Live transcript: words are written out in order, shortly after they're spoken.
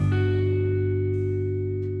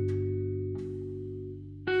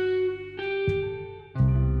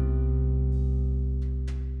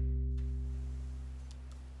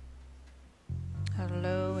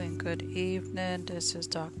Good evening. This is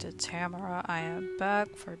Dr. Tamara. I am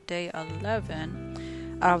back for day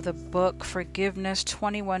 11 out of the book Forgiveness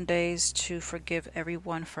 21 Days to Forgive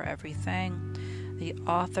Everyone for Everything. The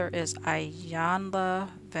author is Iyanla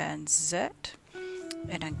Vanzant.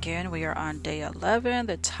 And again, we are on day 11.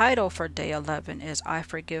 The title for day 11 is I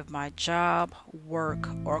Forgive My Job, Work,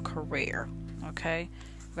 or Career. Okay,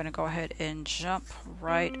 we're going to go ahead and jump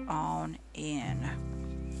right on in.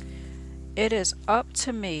 It is up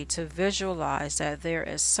to me to visualize that there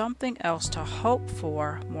is something else to hope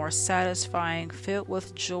for, more satisfying, filled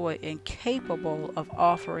with joy, and capable of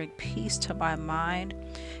offering peace to my mind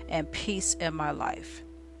and peace in my life.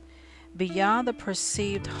 Beyond the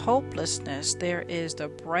perceived hopelessness, there is the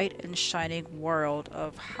bright and shining world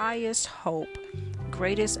of highest hope,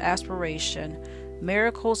 greatest aspiration,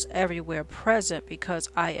 miracles everywhere present because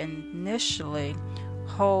I intentionally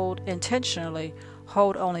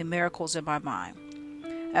hold only miracles in my mind.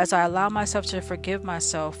 As I allow myself to forgive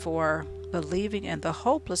myself for believing in the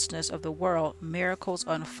hopelessness of the world, miracles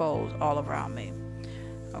unfold all around me.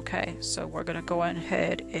 Okay, so we're going to go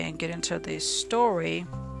ahead and get into the story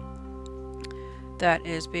that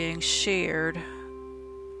is being shared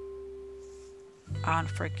on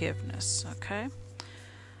forgiveness. Okay.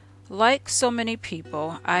 Like so many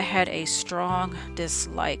people, I had a strong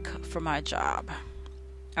dislike for my job.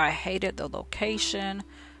 I hated the location.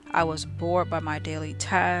 I was bored by my daily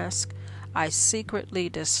task. I secretly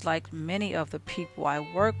disliked many of the people I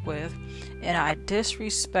work with, and I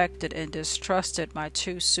disrespected and distrusted my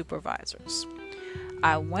two supervisors.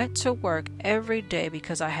 I went to work every day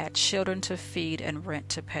because I had children to feed and rent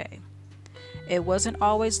to pay. It wasn't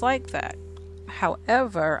always like that.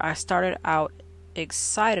 However, I started out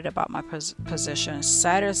excited about my position,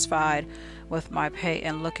 satisfied with my pay,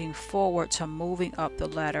 and looking forward to moving up the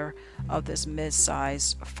ladder of this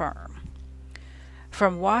mid-sized firm.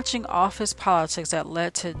 From watching office politics that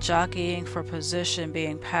led to jockeying for position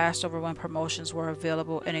being passed over when promotions were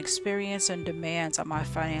available and experiencing demands on my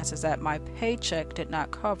finances that my paycheck did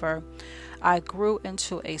not cover, I grew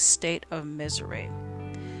into a state of misery.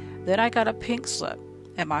 Then I got a pink slip,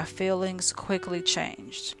 and my feelings quickly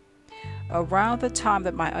changed. Around the time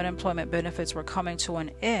that my unemployment benefits were coming to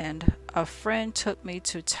an end, a friend took me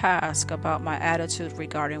to task about my attitude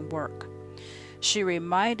regarding work. She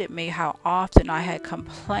reminded me how often I had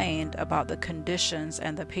complained about the conditions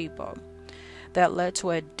and the people. That led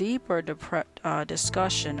to a deeper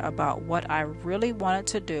discussion about what I really wanted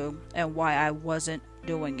to do and why I wasn't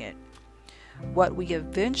doing it. What we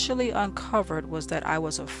eventually uncovered was that I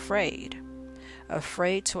was afraid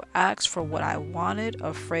to ask for what I wanted,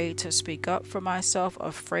 afraid to speak up for myself,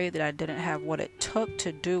 afraid that I didn't have what it took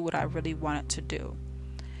to do what I really wanted to do.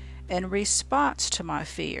 In response to my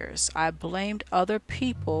fears, I blamed other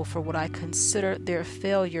people for what I considered their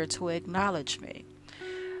failure to acknowledge me.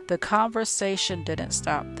 The conversation didn't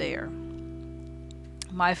stop there.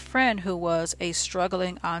 My friend, who was a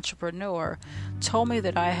struggling entrepreneur, told me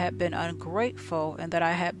that I had been ungrateful and that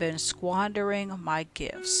I had been squandering my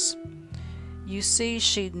gifts. You see,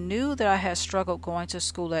 she knew that I had struggled going to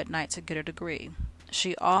school at night to get a degree.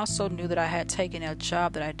 She also knew that I had taken a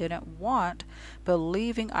job that I didn't want,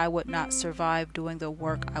 believing I would not survive doing the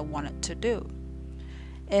work I wanted to do.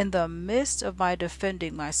 In the midst of my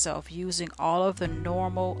defending myself, using all of the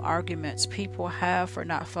normal arguments people have for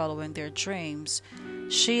not following their dreams,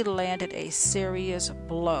 she landed a serious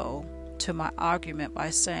blow to my argument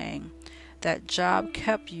by saying, "That job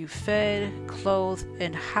kept you fed, clothed,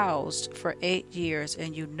 and housed for 8 years,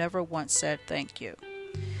 and you never once said thank you.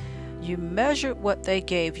 You measured what they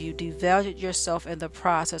gave you, devalued yourself in the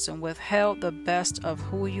process, and withheld the best of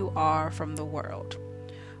who you are from the world.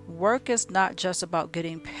 Work is not just about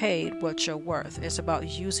getting paid what you're worth. It's about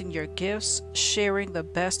using your gifts, sharing the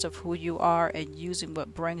best of who you are, and using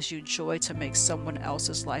what brings you joy to make someone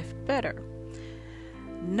else's life better."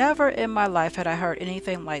 Never in my life had I heard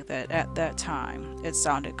anything like that at that time. It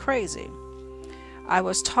sounded crazy. I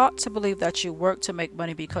was taught to believe that you work to make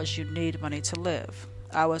money because you need money to live.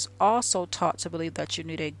 I was also taught to believe that you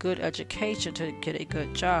need a good education to get a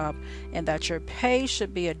good job, and that your pay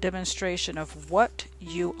should be a demonstration of what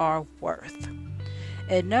you are worth.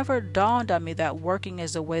 It never dawned on me that working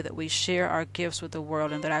is a way that we share our gifts with the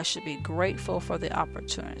world, and that I should be grateful for the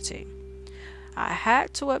opportunity. I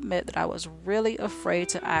had to admit that I was really afraid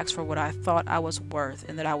to ask for what I thought I was worth,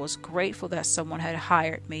 and that I was grateful that someone had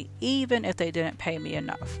hired me, even if they didn't pay me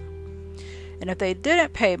enough. And if they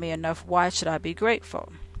didn't pay me enough, why should I be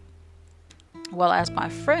grateful? Well, as my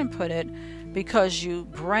friend put it, because you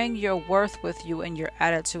bring your worth with you in your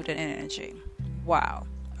attitude and energy. Wow,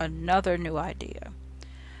 another new idea.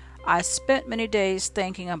 I spent many days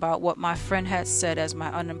thinking about what my friend had said as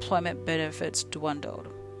my unemployment benefits dwindled.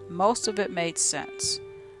 Most of it made sense.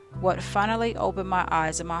 What finally opened my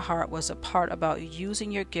eyes and my heart was a part about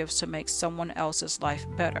using your gifts to make someone else's life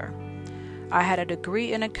better. I had a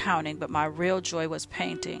degree in accounting, but my real joy was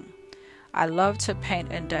painting. I love to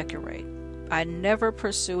paint and decorate. I never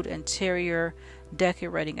pursued interior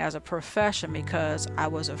decorating as a profession because I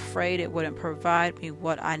was afraid it wouldn't provide me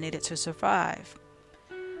what I needed to survive.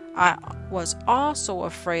 I was also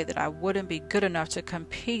afraid that I wouldn't be good enough to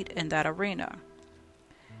compete in that arena.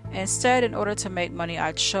 Instead, in order to make money,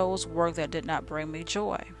 I chose work that did not bring me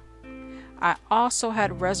joy. I also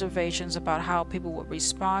had reservations about how people would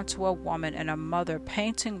respond to a woman and a mother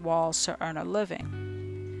painting walls to earn a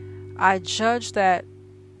living. I judged that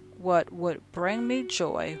what would bring me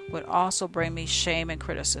joy would also bring me shame and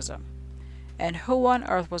criticism. And who on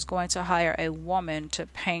earth was going to hire a woman to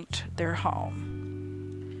paint their home?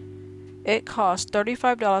 It cost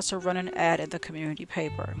 $35 to run an ad in the community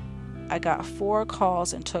paper. I got 4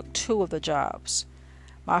 calls and took 2 of the jobs.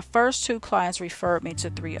 My first 2 clients referred me to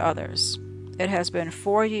 3 others. It has been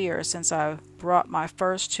 4 years since I brought my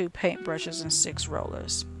first 2 paintbrushes and 6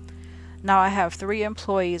 rollers. Now I have 3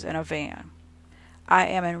 employees and a van. I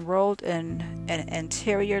am enrolled in an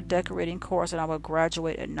interior decorating course and I will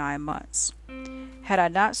graduate in 9 months. Had I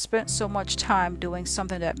not spent so much time doing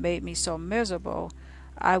something that made me so miserable,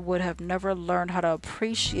 I would have never learned how to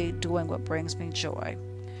appreciate doing what brings me joy.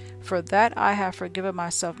 For that, I have forgiven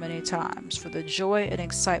myself many times. For the joy and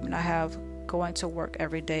excitement I have going to work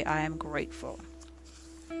every day, I am grateful.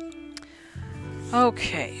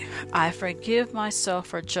 Okay, I forgive myself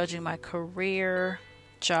for judging my career,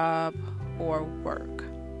 job, or work.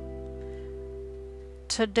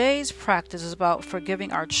 Today's practice is about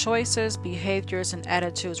forgiving our choices, behaviors, and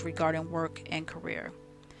attitudes regarding work and career.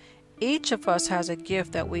 Each of us has a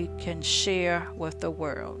gift that we can share with the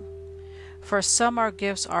world. For some, our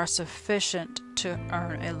gifts are sufficient to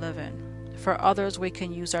earn a living. For others, we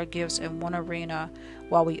can use our gifts in one arena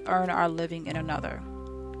while we earn our living in another.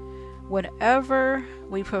 Whenever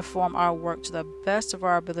we perform our work to the best of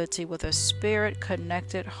our ability with a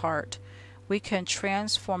spirit-connected heart, we can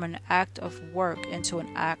transform an act of work into an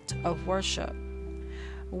act of worship.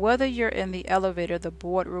 Whether you're in the elevator, the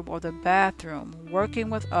boardroom, or the bathroom, working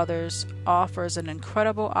with others offers an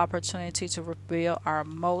incredible opportunity to reveal our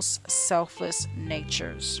most selfless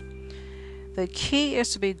natures. The key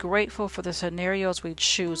is to be grateful for the scenarios we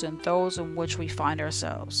choose and those in which we find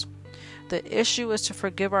ourselves. The issue is to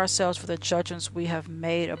forgive ourselves for the judgments we have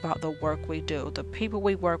made about the work we do, the people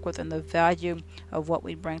we work with, and the value of what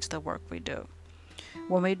we bring to the work we do.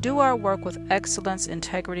 When we do our work with excellence,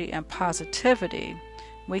 integrity, and positivity,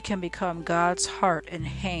 we can become God's heart and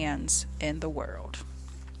hands in the world.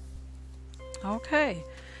 Okay,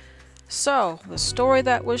 so the story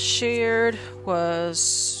that was shared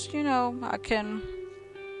was, I can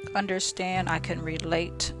understand, I can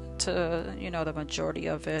relate to, the majority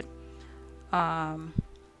of it.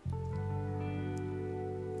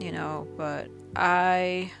 But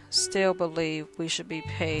I still believe we should be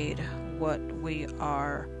paid what we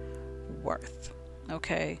are worth.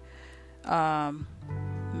 Okay.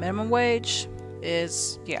 Minimum wage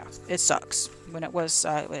is, it sucks. When it was,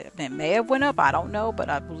 it may have went up, I don't know, but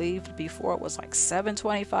I believe before it was like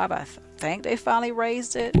 $7.25. I think they finally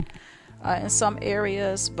raised it in some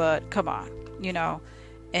areas, but come on,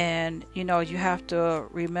 and you have to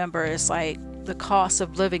remember, it's like the cost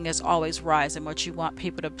of living is always rising, but you want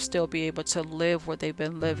people to still be able to live where they've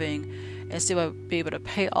been living and still be able to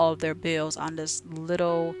pay all of their bills on this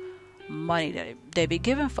little money that they be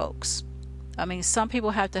giving folks. I mean, some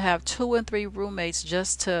people have to have 2 and 3 roommates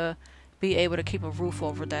just to be able to keep a roof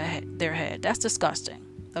over their head. That's disgusting.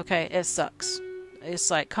 Okay, it sucks.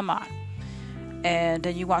 It's like, come on. And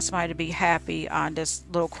then you want somebody to be happy on this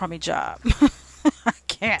little crummy job. I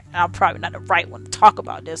can't. I'm probably not the right one to talk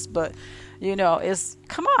about this, but it's,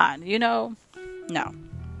 come on, no.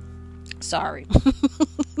 Sorry.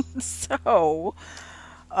 So,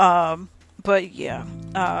 but yeah,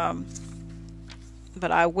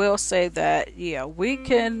 but I will say that, we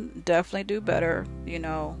can definitely do better.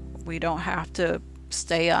 We don't have to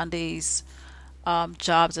stay on these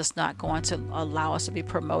jobs that's not going to allow us to be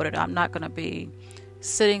promoted. I'm not going to be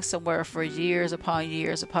sitting somewhere for years upon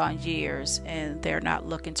years upon years and they're not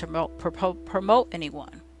looking to promote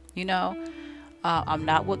anyone. I'm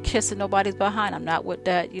not with kissing nobody's behind. I'm not with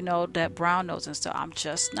that, that brown nose and stuff. I'm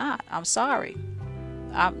just not. I'm sorry.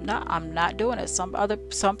 I'm not doing it.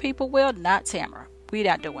 Some people will, not Tamara. We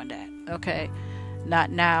not doing that. Okay. Not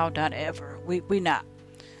now, not ever. We not.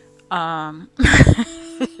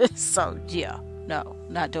 So yeah. No,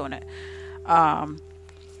 not doing it. Um,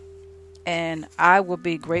 and I will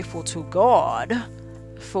be grateful to God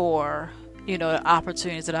for, the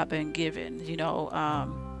opportunities that I've been given.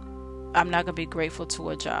 I'm not gonna be grateful to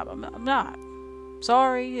a job. I'm not.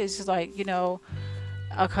 Sorry. It's just like,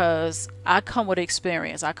 because I come with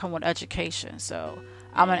experience. I come with education. So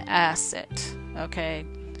I'm an asset, okay,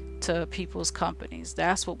 to people's companies.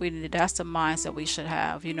 That's what we need. That's the mindset we should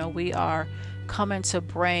have. We are coming to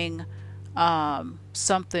bring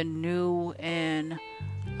something new and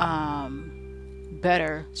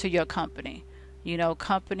better to your company.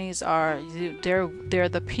 Companies they're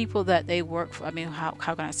the people that they work for. I mean, how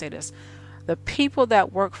can I say this? The people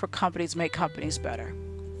that work for companies make companies better.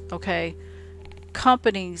 Okay?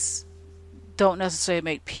 Companies don't necessarily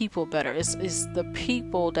make people better. It's the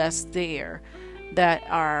people that's there that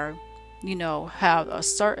are, have a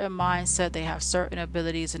certain mindset, they have certain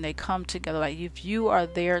abilities, and they come together. Like, if you are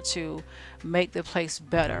there to make the place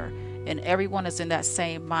better and everyone is in that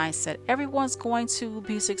same mindset, everyone's going to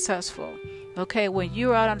be successful. Okay, when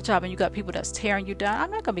you're out on the job and you got people that's tearing you down,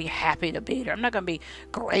 I'm not going to be happy to be there. I'm not going to be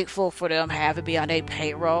grateful for them having to be on their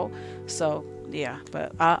payroll. So, yeah,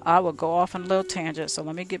 but I will go off on a little tangent. So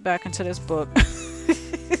let me get back into this book.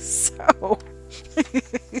 So,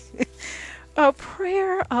 a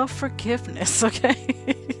prayer of forgiveness, okay?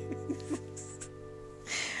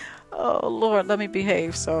 Oh, Lord, let me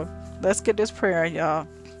behave. So let's get this prayer, y'all.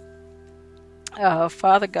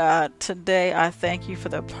 Father God, today I thank you for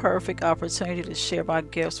the perfect opportunity to share my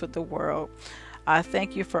gifts with the world. I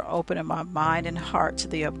thank you for opening my mind and heart to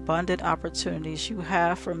the abundant opportunities you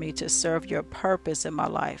have for me to serve your purpose in my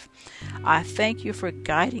life. I thank you for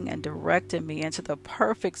guiding and directing me into the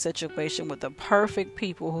perfect situation with the perfect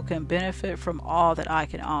people who can benefit from all that I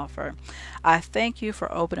can offer. I thank you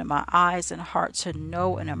for opening my eyes and heart to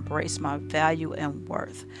know and embrace my value and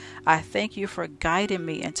worth. I thank you for guiding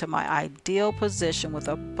me into my ideal position with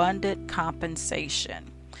abundant compensation.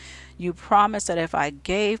 You promised that if I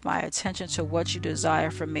gave my attention to what you desire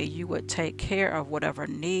from me, you would take care of whatever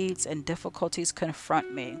needs and difficulties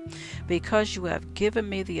confront me. Because you have given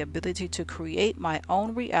me the ability to create my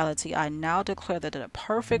own reality, I now declare that the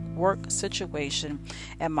perfect work situation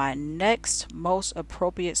and my next most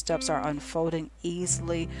appropriate steps are unfolding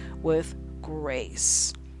easily with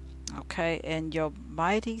grace. Okay, in your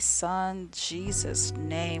mighty Son, Jesus'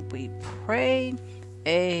 name, we pray.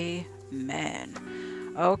 Amen.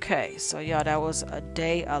 Okay, so y'all, that was a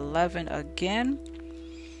day 11 again.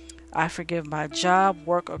 I forgive my job,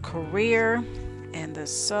 work, or career. And the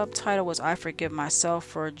subtitle was I forgive myself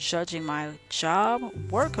for judging my job,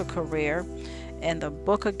 work, or career. And the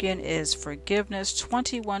book again is Forgiveness,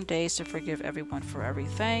 21 Days to Forgive Everyone for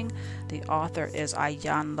Everything. The author is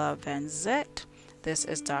Iyanla Vanzant. This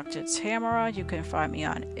is Dr. Tamara. You can find me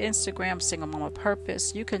on Instagram, Single Mama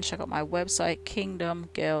Purpose. You can check out my website,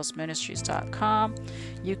 kingdomgalesministries.com.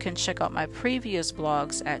 You can check out my previous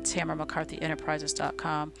blogs at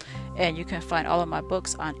TamaraMcCarthyEnterprises.com. And you can find all of my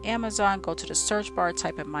books on Amazon. Go to the search bar,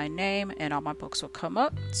 type in my name, and all my books will come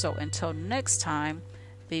up. So until next time,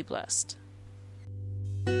 be blessed.